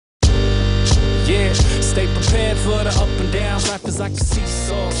Stay prepared for the up and downs. Life is like a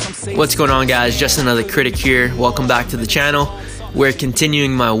seesaw. What's going on, guys? Just another critic here. Welcome back to the channel. We're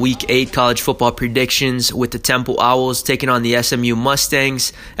continuing my Week 8 college football predictions with the Temple Owls taking on the SMU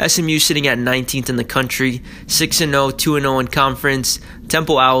Mustangs. SMU sitting at 19th in the country, 6-0, 2-0 in conference.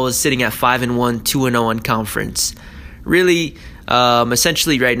 Temple Owls sitting at 5-1, 2-0 in conference. Really,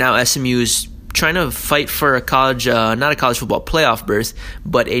 essentially right now, SMU is trying to fight for a college, not a college football playoff berth,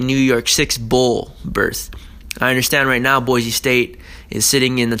 but a New Year's Six Bowl berth. I understand right now Boise State is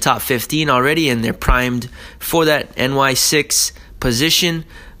sitting in the top 15 already, and they're primed for that NY6 position,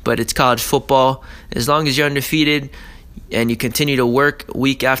 but it's college football. As long as you're undefeated and you continue to work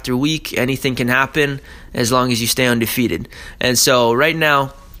week after week, anything can happen as long as you stay undefeated. And so right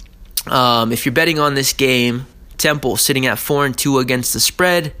now, if you're betting on this game, Temple sitting at 4-2 against the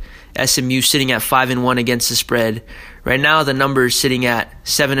spread, SMU sitting at 5-1 against the spread. Right now, the number is sitting at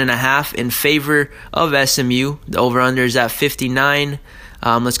 7.5 in favor of SMU. The over-under is at 59.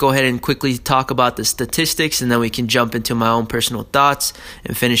 Let's go ahead and quickly talk about the statistics, and then we can jump into my own personal thoughts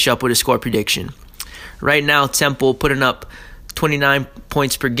and finish up with a score prediction. Right now, Temple putting up 29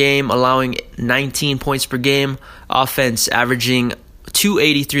 points per game, allowing 19 points per game. Offense averaging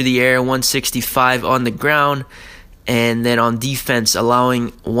 280 through the air, 165 on the ground. And then on defense, allowing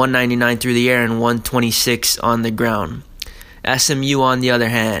 199 through the air and 126 on the ground. SMU, on the other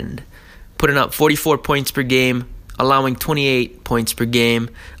hand, putting up 44 points per game, allowing 28 points per game.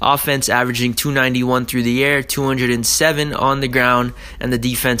 Offense averaging 291 through the air, 207 on the ground, and the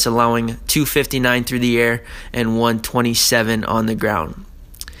defense allowing 259 through the air and 127 on the ground.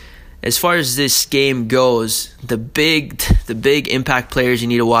 As far as this game goes, the big impact players you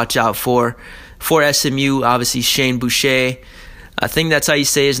need to watch out for SMU, obviously Shane Boucher. I think that's how you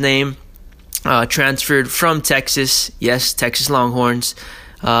say his name. Transferred from Texas. Yes, Texas Longhorns.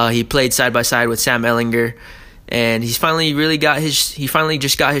 He played side by side with Sam Ehlinger, and he finally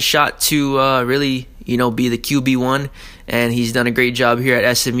just got his shot to really be the QB1, and he's done a great job here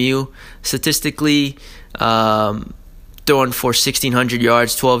at SMU. Statistically, throwing for 1,600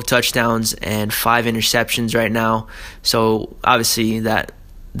 yards, 12 touchdowns, and 5 interceptions right now. So obviously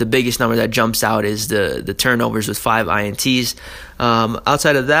the biggest number that jumps out is the turnovers with 5 INTs.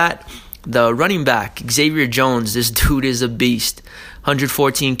 Outside of that, the running back, Xavier Jones, this dude is a beast.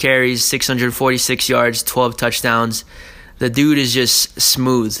 114 carries, 646 yards, 12 touchdowns. The dude is just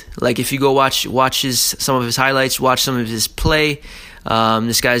smooth. Like, if you go watch some of his highlights, watch some of his play,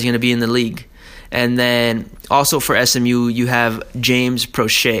 this guy's going to be in the league. And then also for SMU, you have James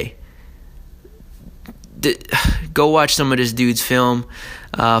Prochet. Go watch some of this dude's film.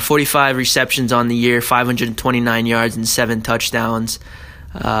 45 receptions on the year, 529 yards, and 7 touchdowns.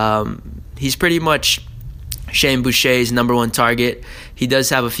 He's pretty much Shane Boucher's number one target. He does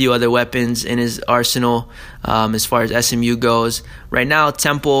have a few other weapons in his arsenal as far as SMU goes. Right now,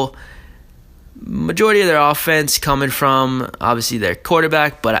 Temple, majority of their offense coming from obviously their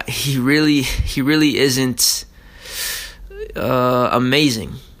quarterback, but he really isn't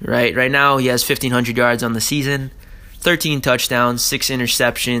amazing. Right now, he has 1,500 yards on the season, 13 touchdowns, 6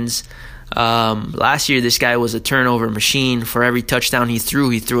 interceptions. Last year, this guy was a turnover machine. For every touchdown he threw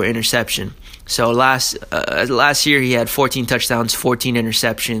an interception. So last year, he had 14 touchdowns, 14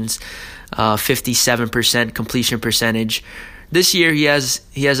 interceptions, 57% completion percentage. This year, he has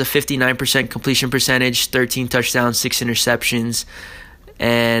a 59% completion percentage, 13 touchdowns, 6 interceptions,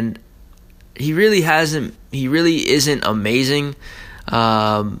 and he really isn't amazing.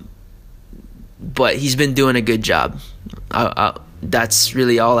 But he's been doing a good job. That's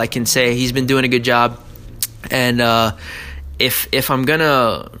really all I can say. He's been doing a good job. And if I'm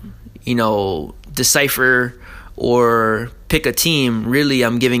gonna, decipher or pick a team, really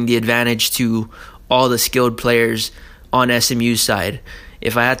I'm giving the advantage to all the skilled players on SMU's side.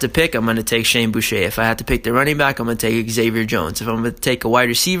 If I had to pick, I'm going to take Shane Boucher. If I had to pick the running back, I'm going to take Xavier Jones. If I'm going to take a wide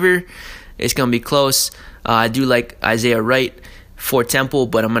receiver, it's going to be close. I do like Isaiah Wright for Temple,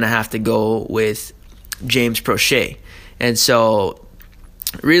 but I'm going to have to go with James Prochet. And so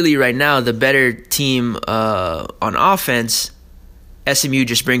really right now, the better team on offense, SMU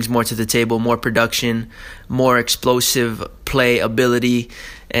just brings more to the table, more production, more explosive play ability.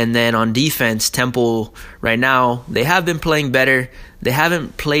 And then on defense, Temple right now, they have been playing better. They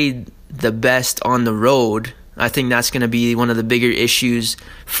haven't played the best on the road. I think that's going to be one of the bigger issues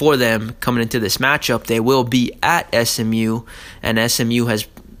for them coming into this matchup. They will be at SMU, and SMU has,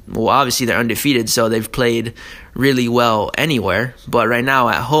 well, obviously they're undefeated, so they've played really well anywhere. But right now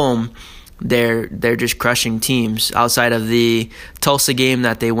at home, they're just crushing teams. Outside of the Tulsa game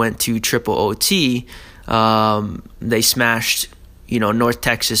that they went to triple OT, they smashed, North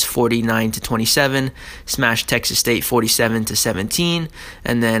Texas 49-27, smashed Texas State 47-17,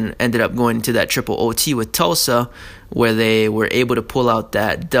 and then ended up going into that triple OT with Tulsa, where they were able to pull out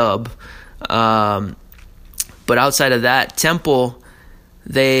that dub. But outside of that, Temple,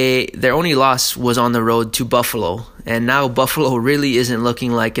 their only loss was on the road to Buffalo, and now Buffalo really isn't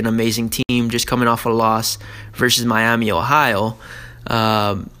looking like an amazing team, just coming off a loss versus Miami, Ohio.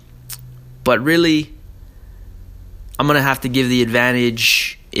 But really, I'm going to have to give the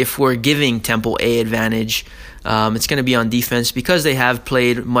advantage, if we're giving Temple a advantage, it's going to be on defense, because they have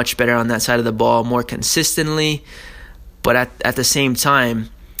played much better on that side of the ball more consistently. But at the same time,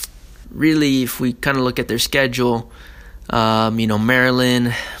 really, if we kind of look at their schedule,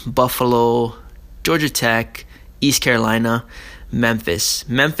 Maryland, Buffalo, Georgia Tech, East Carolina, Memphis.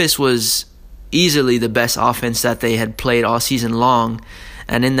 Memphis was easily the best offense that they had played all season long.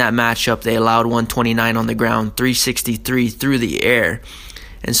 And in that matchup, they allowed 129 on the ground, 363 through the air.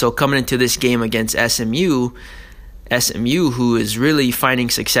 And so coming into this game against SMU, who is really finding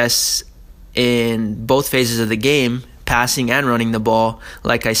success in both phases of the game, passing and running the ball,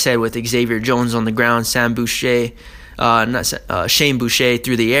 like I said, with Xavier Jones on the ground, Shane Boucher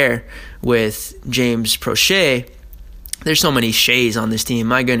through the air with James Prochet. There's so many Shays on this team,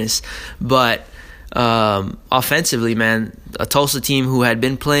 my goodness. But offensively, man, a Tulsa team who had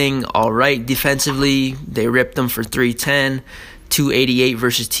been playing all right defensively, they ripped them for 310, 288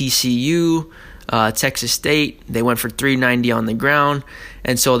 versus TCU. Texas State, they went for 390 on the ground.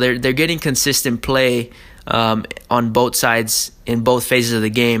 And so they're getting consistent play on both sides in both phases of the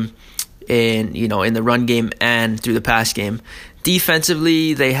game, in the run game and through the pass game.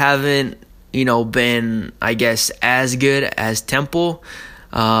 Defensively, they haven't been, I guess, as good as Temple.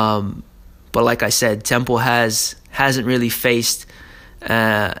 But like I said, Temple hasn't really faced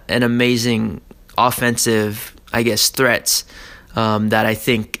an amazing offensive, I guess, threats that I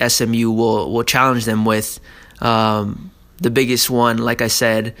think SMU will challenge them with. The biggest one, like I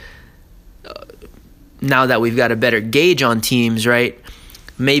said, now that we've got a better gauge on teams, right?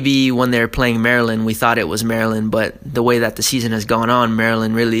 Maybe when they're playing Maryland, we thought it was Maryland, but the way that the season has gone on,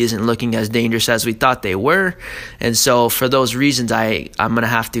 Maryland really isn't looking as dangerous as we thought they were. And so for those reasons, I'm going to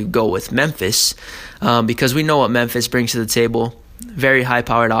have to go with Memphis, because we know what Memphis brings to the table. Very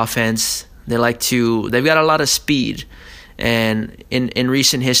high-powered offense. They've got a lot of speed. And in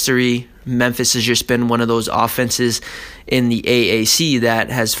recent history, Memphis has just been one of those offenses in the AAC that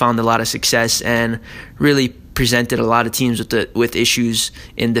has found a lot of success and really presented a lot of teams with issues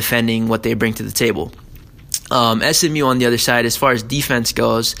in defending what they bring to the table. SMU on the other side, as far as defense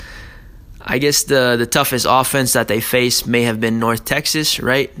goes, I guess the toughest offense that they face may have been North Texas,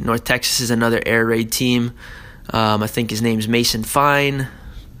 right? North Texas is another air raid team. I think his name's Mason Fine,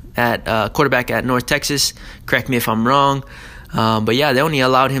 at quarterback at North Texas. Correct me if I'm wrong. But yeah, they only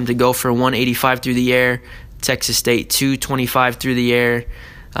allowed him to go for 185 through the air. Texas State 225 through the air.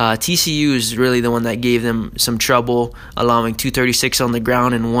 TCU is really the one that gave them some trouble, allowing 236 on the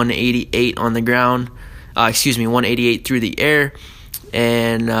ground and 188 on the ground. 188 through the air.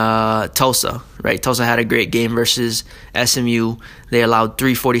 And Tulsa, right? Tulsa had a great game versus SMU. They allowed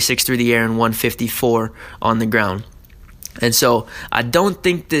 346 through the air and 154 on the ground. And so I don't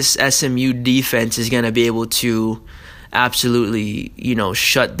think this SMU defense is going to be able to absolutely,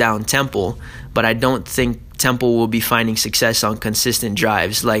 shut down Temple. But I don't think Temple will be finding success on consistent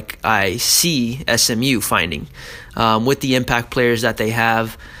drives like I see SMU finding. With the impact players that they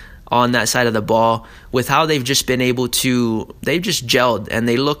have on that side of the ball, with how they've just been able to, they've just gelled, and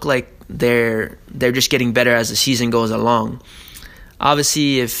they look like they're just getting better as the season goes along.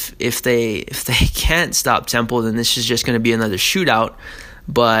 Obviously, if they can't stop Temple, then this is just going to be another shootout.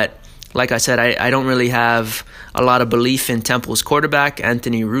 But like I said, I don't really have a lot of belief in Temple's quarterback,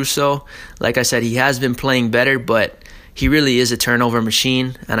 Anthony Russo. Like I said, he has been playing better, but he really is a turnover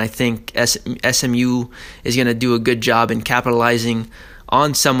machine. And I think SMU is going to do a good job in capitalizing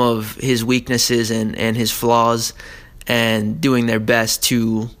on some of his weaknesses and his flaws, and doing their best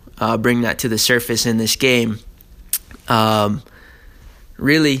to bring that to the surface in this game.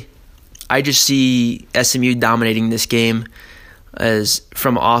 Really, I just see SMU dominating this game as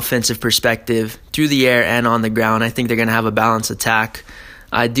from an offensive perspective, through the air and on the ground. I think they're going to have a balanced attack.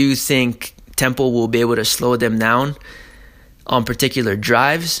 I do think Temple will be able to slow them down on particular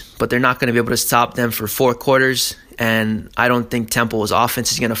drives, but they're not going to be able to stop them for 4 quarters. And I don't think Temple's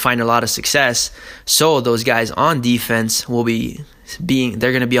offense is going to find a lot of success. So those guys on defense they're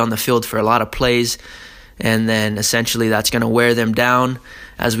going to be on the field for a lot of plays. And then essentially that's going to wear them down.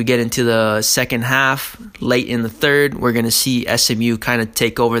 As we get into the second half, late in the third, we're going to see SMU kind of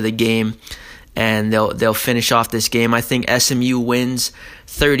take over the game and they'll finish off this game. I think SMU wins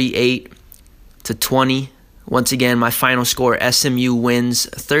 38-20. Once again, my final score, SMU wins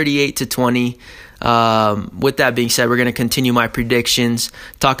 38-20. With that being said, we're going to continue my predictions,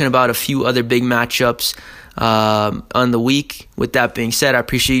 talking about a few other big matchups on the week. With that being said, I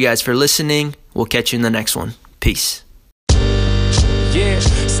appreciate you guys for listening. We'll catch you in the next one. Peace. Yeah,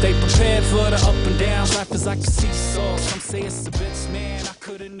 stay prepared for the up and downs. Life is like a seesaw. Some say it's a bitch, man. I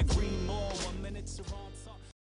couldn't agree more. 1 minute you're on.